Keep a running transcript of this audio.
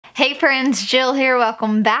Hey friends, Jill here.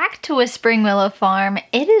 Welcome back to Whispering Willow Farm.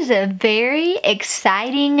 It is a very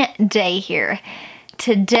exciting day here.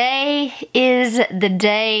 Today is the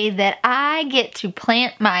day that I get to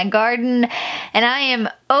plant my garden and I am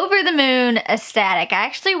over the moon ecstatic. I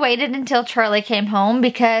actually waited until Charlie came home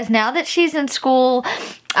because now that she's in school,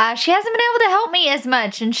 she hasn't been able to help me as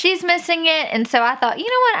much and she's missing it, and so I thought, you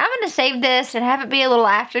know what, I'm going to save this and have it be a little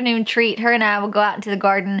afternoon treat. Her and I will go out into the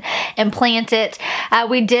garden and plant it.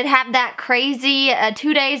 We did have that crazy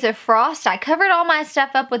 2 days of frost. I covered all my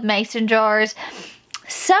stuff up with mason jars.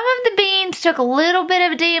 Some of the beans took a little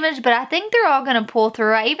bit of damage, but I think they're all going to pull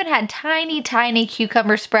through. I even had tiny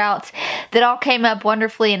cucumber sprouts that all came up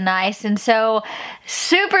wonderfully and nice, and so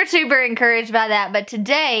super encouraged by that. But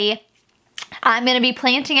today I'm going to be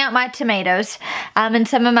planting out my tomatoes and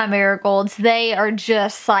some of my marigolds. They are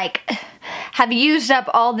just like, have used up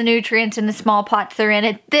all the nutrients in the small pots they're in.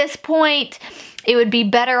 At this point, it would be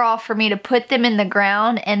better off for me to put them in the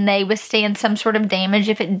ground and they withstand some sort of damage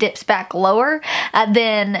if it dips back lower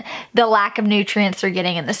than the lack of nutrients they're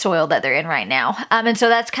getting in the soil that they're in right now. And so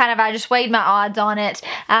that's kind of, I just weighed my odds on it.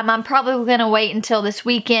 I'm probably going to wait until this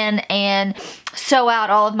weekend and sow out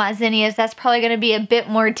all of my zinnias. That's probably going to be a bit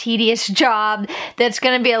more tedious job. That's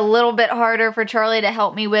going to be a little bit harder for Charlie to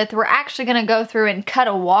help me with. We're actually going to go through and cut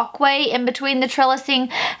a walkway in between the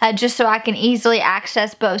trellising just so I can easily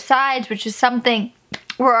access both sides, which is something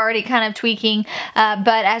we're already kind of tweaking, but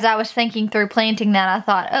as I was thinking through planting that, I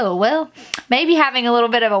thought, oh, well, maybe having a little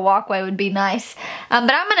bit of a walkway would be nice.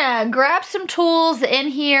 But I'm going to grab some tools in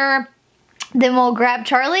here, then we'll grab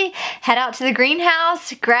Charlie, head out to the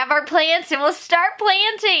greenhouse, grab our plants, and we'll start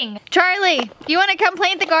planting. Charlie, you want to come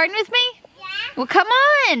plant the garden with me? Yeah. Well, come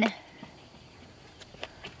on.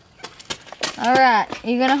 All right,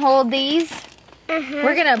 you're going to hold these.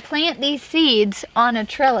 We're going to plant these seeds on a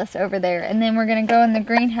trellis over there, and then we're going to go in the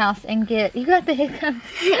greenhouse and get, you got the hiccups,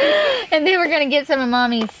 and then we're going to get some of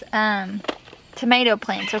Mommy's tomato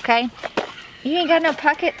plants, okay? You ain't got no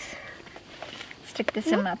pockets? Stick this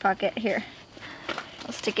in my pocket. Here,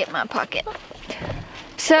 I'll stick it in my pocket.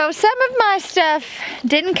 So some of my stuff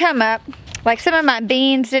didn't come up. Like some of my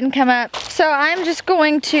beans didn't come up. So I'm just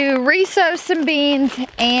going to re-sow some beans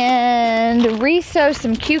and re-sow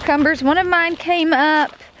some cucumbers. One of mine came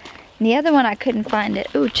up. And the other one I couldn't find it.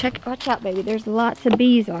 Ooh, watch out, baby. There's lots of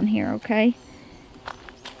bees on here, okay?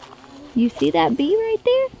 You see that bee right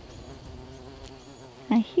there?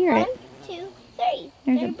 I hear it. 1, 2, 3.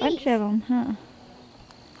 There's a bunch of them, huh?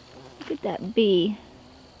 Look at that bee.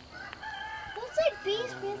 Looks like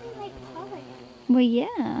bees really like pollen. Well,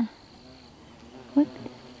 yeah. Look.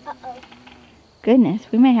 Uh-oh. Goodness,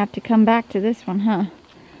 we may have to come back to this one, huh?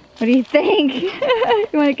 What do you think? You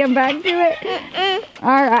want to come back to it?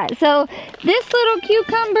 Alright, so this little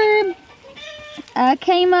cucumber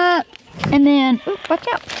came up, and then, ooh, watch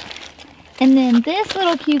out. And then this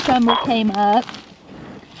little cucumber came up.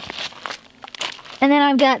 And then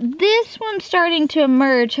I've got this one starting to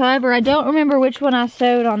emerge. However, I don't remember which one I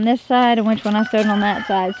sowed on this side and which one I sowed on that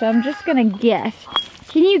side. So I'm just going to guess.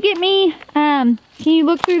 Can you get me, can you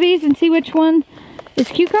look through these and see which one is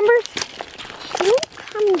cucumbers?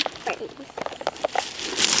 Cucumbers.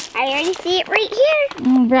 I already see it right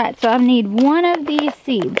here. All right, so I need one of these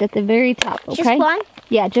seeds at the very top, okay? Just one?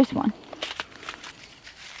 Yeah, just one.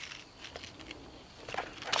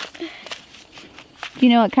 Do you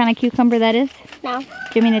know what kind of cucumber that is? No. Do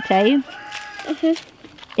you want me to tell you?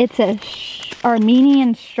 It's a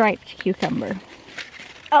Armenian striped cucumber.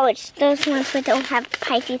 Oh, it's those ones that don't have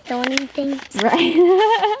pipey thorny things. Right.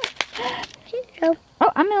 Oh,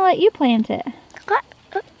 I'm going to let you plant it.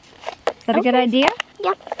 Is that a good idea?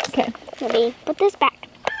 Yep. Okay. Let me put this back.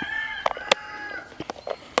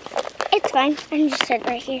 It's fine. I'm just sitting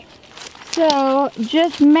right here. So,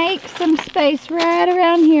 just make some space right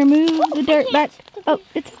around here. Move the dirt back. Oh,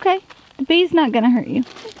 it's okay. The bee's not going to hurt you.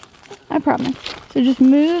 I promise. So, just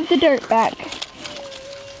move the dirt back.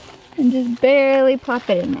 And just barely plop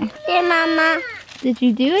it in there. There, Mama. Did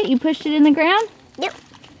you do it? You pushed it in the ground? Yep.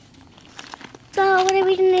 So what are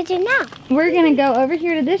we going to do now? We're going to go over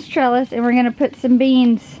here to this trellis and we're going to put some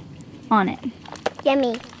beans on it.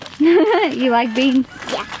 Yummy. You like beans?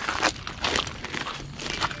 Yeah.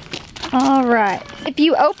 All right. If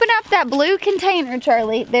you open up that blue container,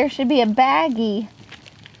 Charlie, there should be a baggie.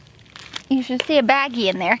 You should see a baggie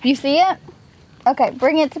in there. You see it? Okay,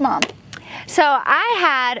 bring it to Mom. So I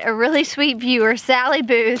had a really sweet viewer, Sally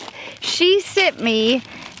Booth. she sent me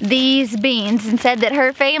these beans and said that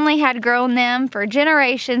her family had grown them for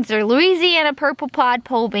generations. They're Louisiana purple pod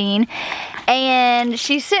pole bean. And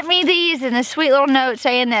she sent me these in a sweet little note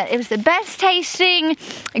saying that it was the best tasting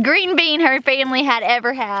green bean her family had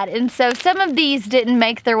ever had. And so some of these didn't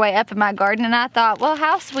make their way up in my garden, and I thought, well,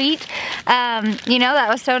 how sweet. You know, that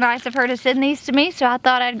was so nice of her to send these to me, so I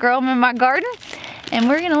thought I'd grow them in my garden. And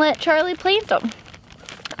we're gonna let Charlie plant them.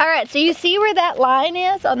 All right, so you see where that line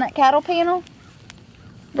is on that cattle panel?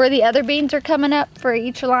 Where the other beans are coming up for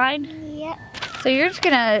each line? Yep. So you're just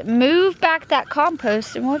gonna move back that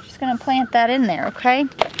compost and we're just gonna plant that in there, okay?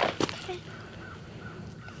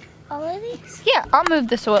 All of these? Yeah, I'll move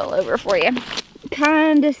the soil over for you.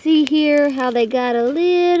 Kinda see here how they got a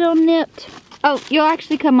little nipped. Oh, you'll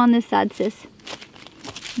actually come on this side, sis.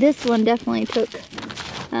 This one definitely took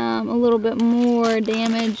a little bit more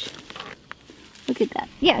damage. Look at that.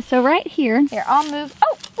 Yeah, so right here. Here, I'll move.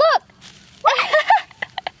 Oh, look!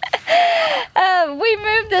 We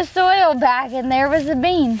moved the soil back and there was a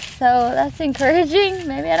bean. So that's encouraging.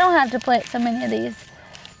 Maybe I don't have to plant so many of these.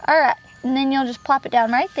 All right, and then you'll just plop it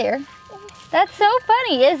down right there. That's so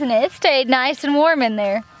funny, isn't it? It stayed nice and warm in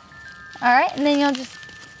there. All right, and then you'll just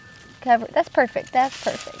cover it. That's perfect, that's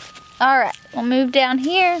perfect. All right, we'll move down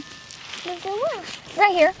here.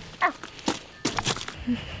 Right here. Oh.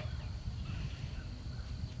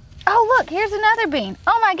 Oh, look, here's another bean.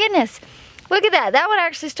 Oh my goodness. Look at that. That one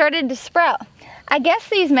actually started to sprout. I guess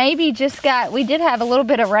these maybe just got, we did have a little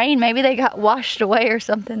bit of rain. Maybe they got washed away or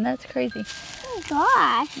something. That's crazy. Oh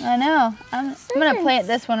gosh. I know. I'm going to plant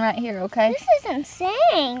this one right here, okay? This is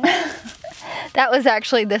insane. That was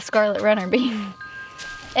actually the scarlet runner bean.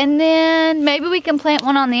 And then maybe we can plant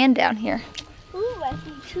one on the end down here. Ooh, I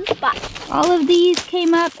see 2 spots. All of these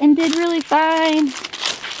came up and did really fine.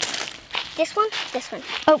 This one? This one.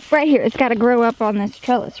 Oh, right here. It's got to grow up on this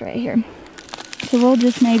trellis right here. So we'll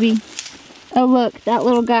just maybe, oh look, that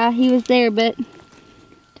little guy, he was there, but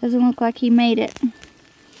doesn't look like he made it.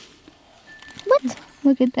 What?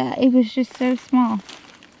 Look at that, it was just so small.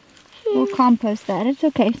 We'll compost that, it's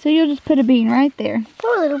okay. So you'll just put a bean right there.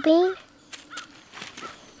 Poor little bean.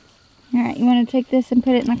 All right, you want to take this and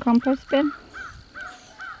put it in the compost bin?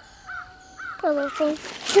 Poor little thing.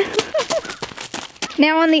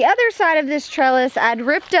 Now on the other side of this trellis, I'd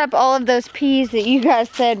ripped up all of those peas that you guys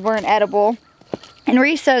said weren't edible and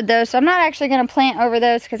re-sowed those. So I'm not actually going to plant over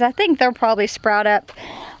those because I think they'll probably sprout up.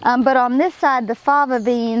 But on this side, the fava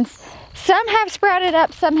beans, some have sprouted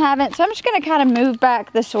up, some haven't. So I'm just going to kind of move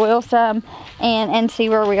back the soil some and see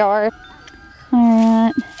where we are.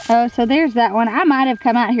 Alright. Oh, so there's that one. I might have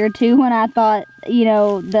come out here too when I thought, you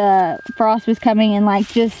know, the frost was coming and like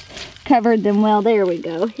just covered them well. There we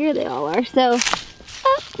go. Here they all are. So,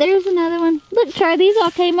 oh, there's another one. Look, Char, these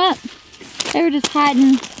all came up. They were just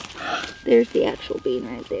hiding. There's the actual bean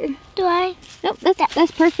right there. Do I? Nope,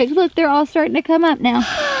 that's perfect. Look, they're all starting to come up now.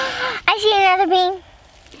 I see another bean.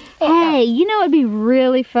 Hey, you know what'd be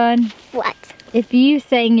really fun? What? If you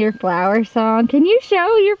sang your flower song. Can you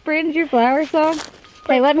show your friends your flower song?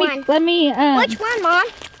 Okay, let me Which one, Mom?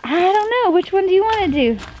 I don't know. Which one do you want to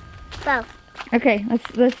do? Both. Okay,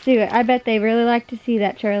 let's do it. I bet they really like to see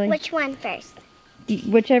that, Charlie. Which one first?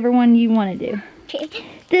 Whichever one you want to do.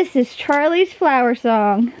 This is Charlie's flower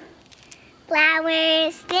song.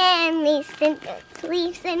 Flowers, stem, leaves, and roots,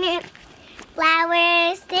 leaves and roots.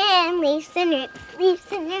 Flowers, stem, leaves and roots,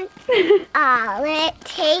 leaves and roots. All it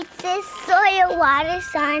takes is soil, water,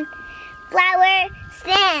 sun. Flower,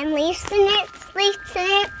 stem, leaves and roots, leaves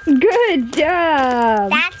and roots. Good job.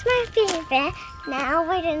 That's my favorite. Now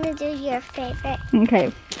we're gonna do your favorite.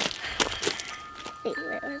 Okay. Wait,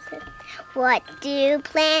 what was it? What do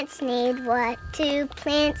plants need? What do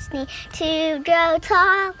plants need to grow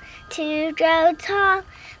tall? To grow tall,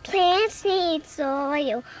 plants need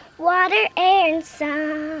soil, water, air, and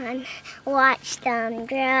sun. Watch them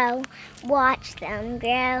grow. Watch them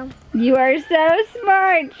grow. You are so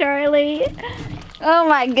smart, Charlie. Oh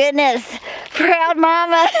my goodness. Proud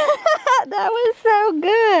mama. That was so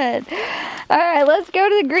good. All right, let's go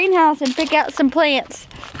to the greenhouse and pick out some plants.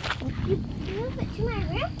 You move it to my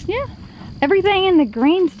room? Yeah. Everything in the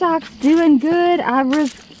Greenstalk's doing good. I mean,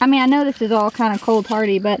 I know this is all kind of cold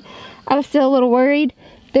hardy, but I was still a little worried.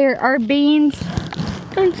 There are beans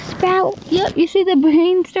starting to sprout. Yep, you see the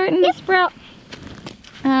beans starting to sprout.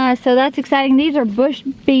 So that's exciting. These are bush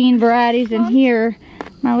bean varieties in here.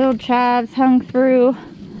 My little chives hung through.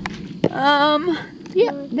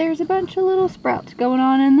 Yep, there's a bunch of little sprouts going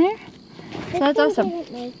on in there. So that's awesome.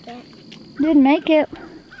 Didn't make it. Didn't make it.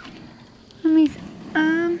 Let me,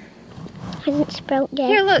 hasn't sprout yet.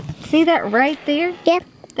 Here, look. See that right there? Yep.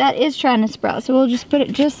 that is trying to sprout. So we'll just put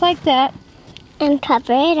it just like that. And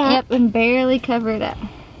cover it up. Yep, and barely cover it up.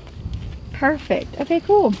 Perfect. Okay,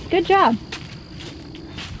 cool. Good job.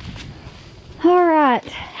 All right.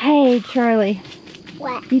 Hey, Charlie.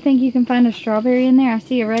 What? You think you can find a strawberry in there? I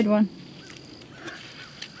see a red one.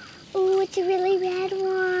 Oh, it's a really red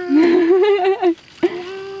one.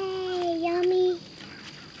 Yay, yummy.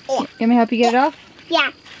 Yeah. Let me help you get it off?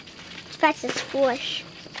 Yeah. That's a squish.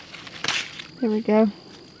 There we go.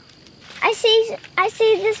 I see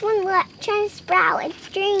this one trying to sprout. It's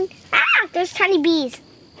green. Ah, there's tiny bees.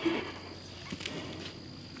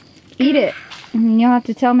 Eat it. And you'll have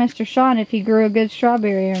to tell Mr. Sean if he grew a good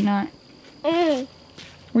strawberry or not. Mm.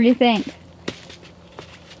 What do you think?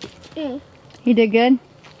 Mm. He did good?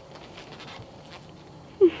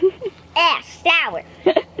 Sour.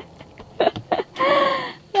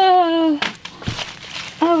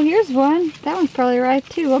 Oh, here's one. That one's probably ripe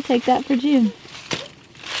too. We'll take that for June.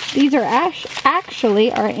 These are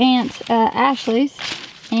actually our Aunt Ashley's,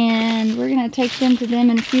 and we're gonna take them to them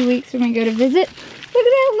in a few weeks when we go to visit. Look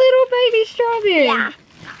at that little baby strawberry. Yeah.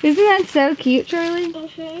 Isn't that so cute, Charlie?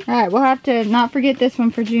 Mm-hmm. All right, we'll have to not forget this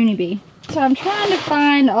one for Junie B. So I'm trying to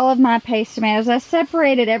find all of my paste tomatoes. I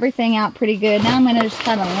separated everything out pretty good. Now I'm gonna just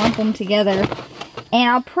kind of lump them together, and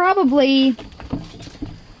I'll probably.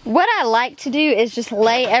 What I like to do is just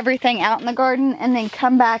lay everything out in the garden and then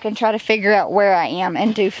come back and try to figure out where I am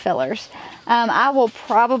and do fillers. I will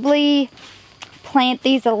probably plant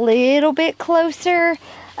these a little bit closer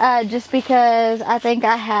just because I think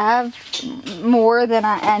I have more than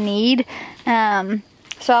I need.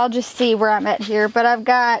 So I'll just see where I'm at here. But I've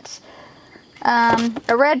got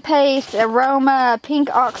a red paste, aroma, a pink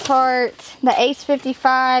oxheart, the Ace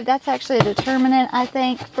 55. That's actually a determinate, I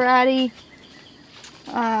think, variety.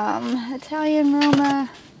 Italian Roma,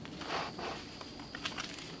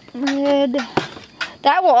 red.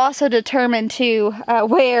 That will also determine too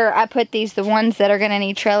where I put these, the ones that are going to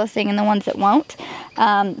need trellising and the ones that won't.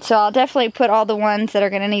 So I'll definitely put all the ones that are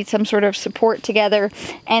going to need some sort of support together,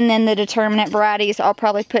 and then the determinate varieties I'll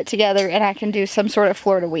probably put together, and I can do some sort of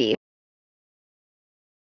floor to weave.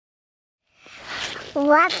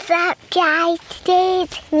 What's up, guys? Today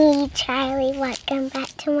it's me, Charlie. Welcome back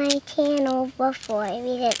to my channel. Before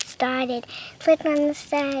we get started, click on the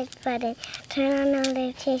subscribe button, turn on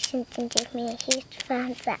notifications, and give me a huge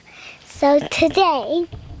thumbs up. So today,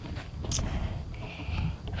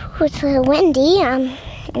 it's a little windy.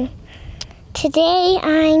 Today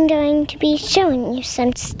I'm going to be showing you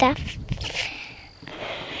some stuff.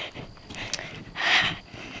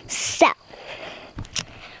 So,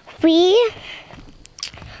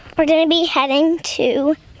 we're going to be heading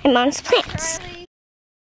to my mom's plants.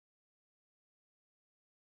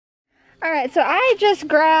 Alright, so I just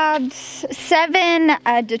grabbed 7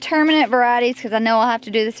 determinate varieties because I know I'll have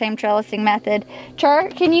to do the same trellising method. Char,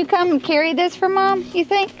 can you come carry this for Mom, you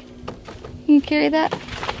think? Can you carry that?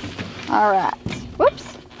 Alright.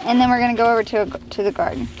 Whoops. And then we're going to go over to the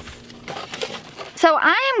garden. So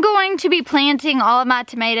I am going to be planting all of my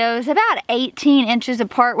tomatoes about 18 inches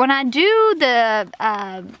apart. When I do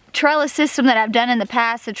the trellis system that I've done in the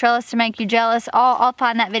past, the trellis to make you jealous, I'll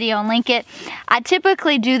find that video and link it. I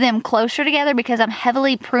typically do them closer together because I'm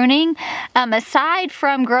heavily pruning. Aside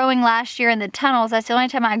from growing last year in the tunnels, that's the only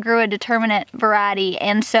time I grew a determinate variety.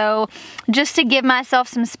 And so just to give myself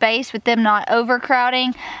some space with them not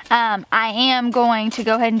overcrowding, I am going to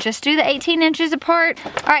go ahead and just do the 18 inches apart.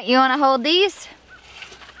 All right, you want to hold these?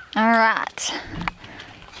 All right.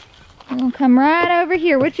 We'll come right over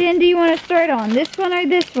here. Which end do you want to start on? This one or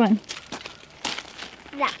this one?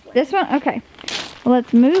 That one. This one? Okay. Well,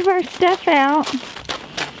 let's move our stuff out.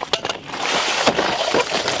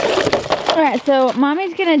 All right, so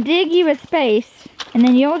Mommy's going to dig you a space, and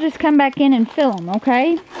then you'll just come back in and fill them,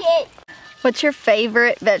 okay? Yeah. What's your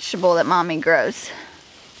favorite vegetable that Mommy grows?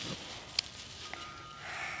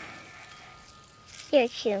 Your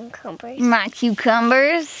cucumbers. My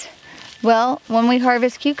cucumbers. Well, when we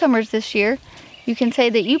harvest cucumbers this year, you can say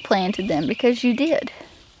that you planted them because you did.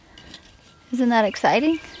 Isn't that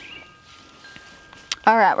exciting?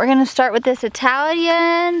 All right, we're gonna start with this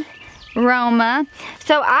Italian Roma.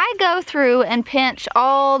 So I go through and pinch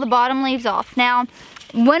all the bottom leaves off. Now,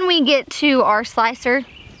 when we get to our slicer,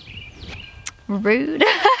 rude.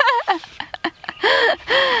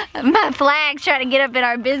 My flag's trying to get up in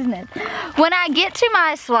our business. When I get to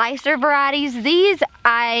my slicer varieties, these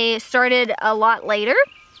I started a lot later.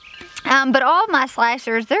 But all of my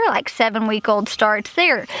slashers, they're like 7-week-old starts.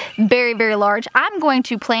 They're very, very large. I'm going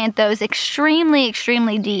to plant those extremely,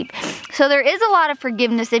 extremely deep. So there is a lot of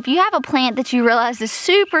forgiveness. If you have a plant that you realize is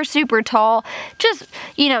super, super tall, just,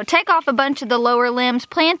 you know, take off a bunch of the lower limbs,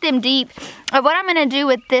 plant them deep. What I'm going to do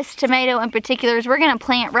with this tomato in particular is we're going to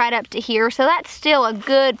plant right up to here. So that's still a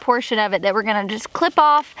good portion of it that we're going to just clip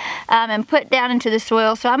off and put down into the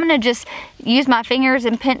soil. So I'm going to just use my fingers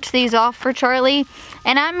and pinch these off for Charlie.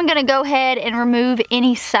 And I'm going to go ahead and remove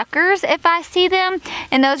any suckers if I see them.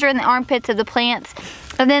 And those are in the armpits of the plants.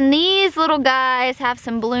 And then these little guys have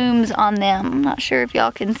some blooms on them. I'm not sure if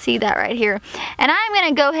y'all can see that right here. And I'm going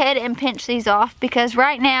to go ahead and pinch these off because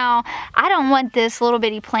right now I don't want this little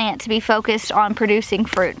bitty plant to be focused on producing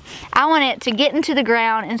fruit. I want it to get into the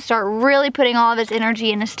ground and start really putting all of its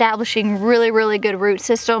energy in establishing really, really good root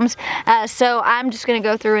systems. So I'm just going to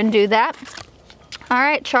go through and do that. All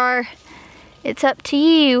right, Char. It's up to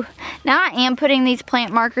you. Now I am putting these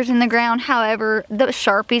plant markers in the ground. However, the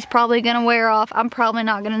Sharpie's probably gonna wear off. I'm probably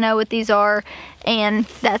not gonna know what these are, and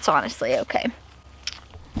that's honestly okay.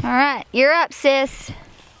 All right, you're up, sis.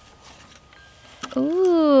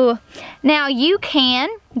 Ooh. Now you can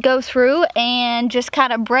go through and just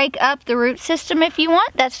kind of break up the root system if you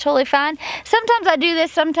want. That's totally fine. Sometimes I do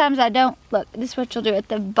this, sometimes I don't. Look, this is what you'll do at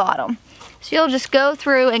the bottom. So you'll just go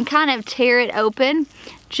through and kind of tear it open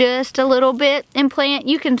just a little bit and plant.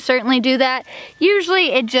 You can certainly do that.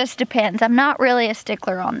 Usually it just depends. I'm not really a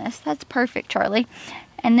stickler on this. That's perfect, Charlie.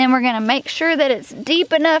 And then we're gonna make sure that it's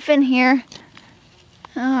deep enough in here.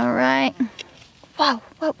 All right. Whoa,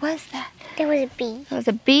 what was that? There was a bee. That was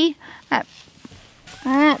a bee? All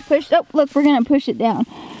right, push, oh, look, we're gonna push it down.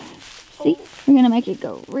 See, we're gonna make it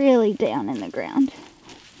go really down in the ground.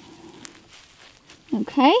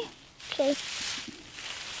 Okay. Okay.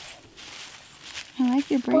 I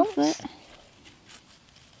like your bracelet.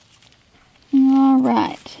 All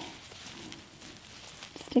right.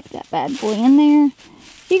 Stick that bad boy in there.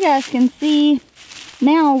 You guys can see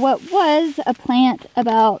now what was a plant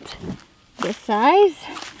about this size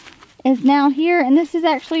is now here, and this is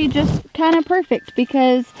actually just kind of perfect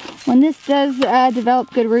because when this does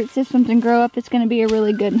develop good root systems and grow up, it's going to be a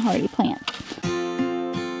really good and hardy plant.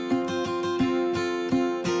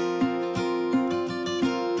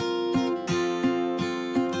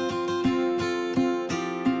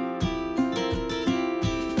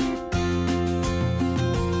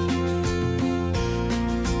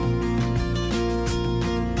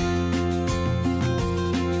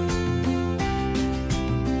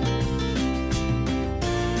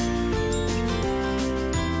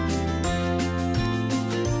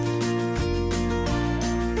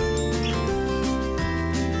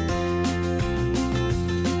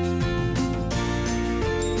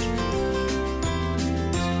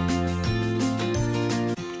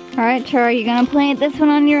 All right, Char, are you gonna plant this one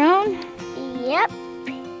on your own? Yep,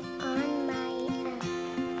 on my own.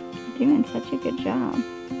 You're doing such a good job.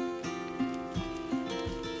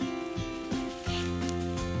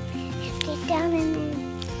 Get down in there.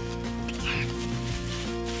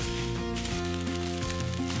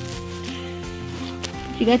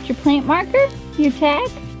 You got your plant marker? Your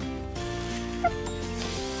tag?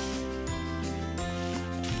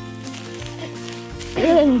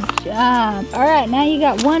 Good job. All right, now you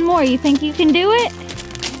got one more. You think you can do it?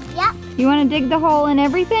 Yep. You want to dig the hole and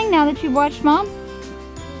everything now that you've watched Mom?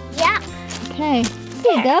 Yep. Okay.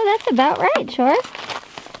 There you go. That's about right, Char.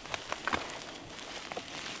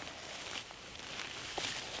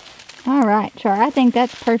 All right, Char. I think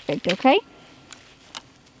that's perfect, okay?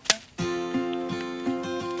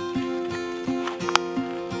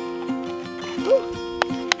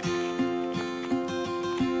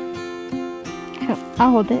 I'll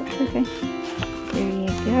hold it. Okay. There you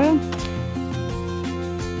go.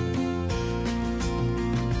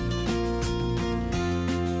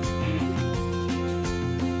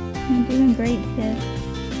 You're doing great, sis.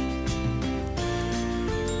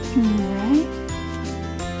 Alright.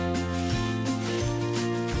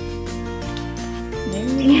 There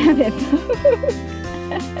we have it.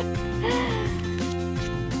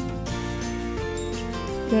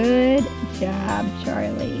 Good job,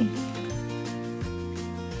 Charlie.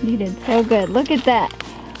 You did so good. Look at that.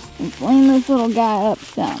 Inflame this little guy up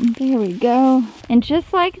some. There we go. And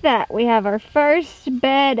just like that, we have our first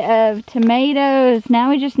bed of tomatoes. Now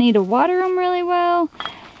we just need to water them really well.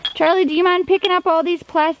 Charlie, do you mind picking up all these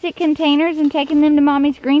plastic containers and taking them to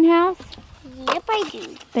Mommy's greenhouse? Yep, I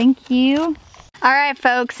do. Thank you. All right,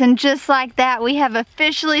 folks, and just like that, we have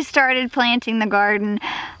officially started planting the garden.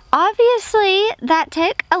 obviously that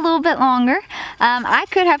took a little bit longer. I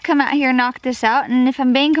could have come out here and knocked this out, and if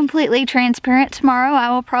I'm being completely transparent, tomorrow I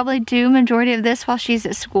will probably do majority of this while she's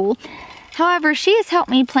at school. However, she has helped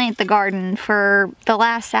me plant the garden for the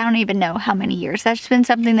last, I don't even know how many years. That's been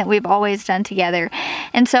something that we've always done together.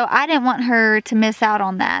 And so I didn't want her to miss out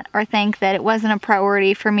on that or think that it wasn't a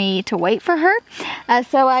priority for me to wait for her.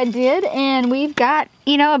 So I did, and we've got,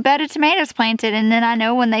 you know, a bed of tomatoes planted, and then I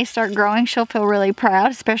know when they start growing, she'll feel really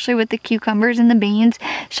proud, especially with the cucumbers and the beans.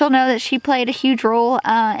 She'll know that she played a huge role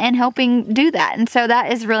in helping do that, and so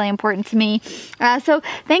that is really important to me. So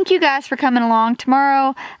thank you guys for coming along.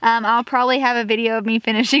 Tomorrow, I'll probably have a video of me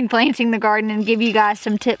finishing planting the garden and give you guys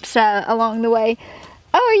some tips along the way.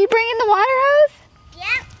 Oh, are you bringing the water hose?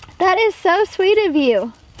 Yep. That is so sweet of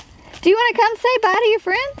you. Do you want to come say bye to your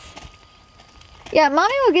friends? Yeah,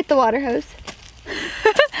 Mommy will get the water hose.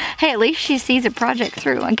 Hey, at least she sees a project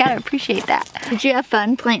through. I gotta appreciate that. Did you have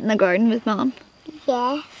fun planting the garden with Mom?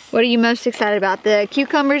 Yes. What are you most excited about? The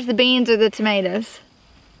cucumbers, the beans, or the tomatoes?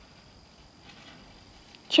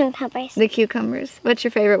 Cucumbers. The cucumbers. What's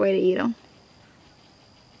your favorite way to eat them?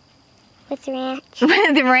 With ranch.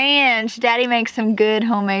 With ranch. Daddy makes some good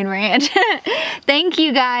homemade ranch. Thank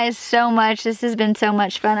you guys so much. This has been so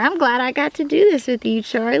much fun. I'm glad I got to do this with you,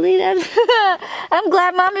 Charlie. I'm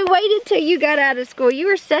glad Mommy waited till you got out of school. You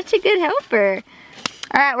were such a good helper.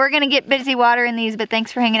 All right, we're going to get busy watering these, but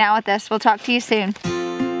thanks for hanging out with us. We'll talk to you soon.